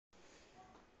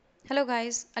Hello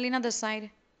guys, Alina this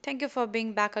side. Thank you for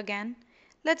being back again.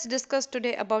 Let's discuss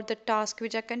today about the tasks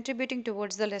which are contributing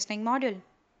towards the listening module.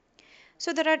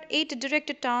 So there are 8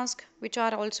 direct tasks which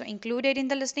are also included in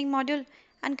the listening module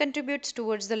and contributes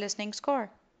towards the listening score.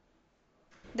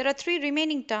 There are 3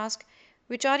 remaining tasks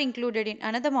which are included in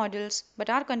another modules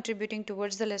but are contributing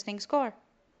towards the listening score.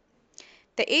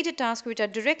 The 8 tasks which are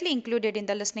directly included in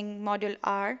the listening module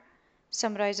are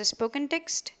summarize a spoken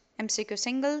text, MCQ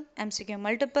single, MCQ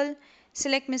multiple,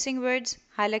 select missing words,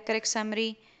 highlight correct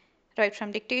summary, write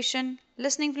from dictation,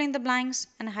 listening fill in the blanks,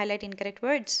 and highlight incorrect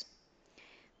words.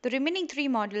 The remaining 3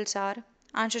 modules are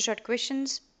answer short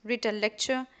questions, retell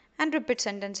lecture, and repeat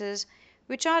sentences,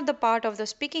 which are the part of the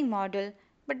speaking module,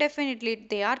 but definitely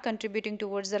they are contributing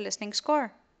towards the listening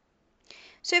score.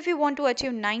 So if you want to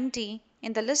achieve 90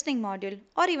 in the listening module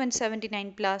or even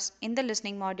 79 plus in the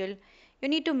listening module, you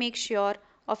need to make sure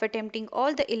of attempting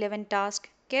all the 11 tasks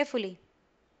carefully.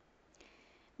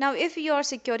 Now if you are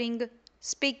securing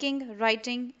speaking,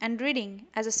 writing and reading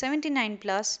as a 79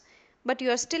 plus, but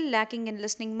you are still lacking in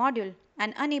listening module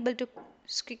and unable to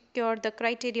secure the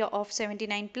criteria of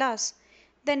 79 plus,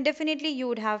 then definitely you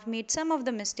would have made some of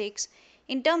the mistakes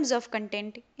in terms of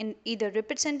content in either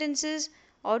repeat sentences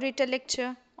or read a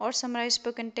lecture or summarize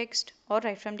spoken text or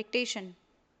write from dictation.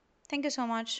 Thank you so much.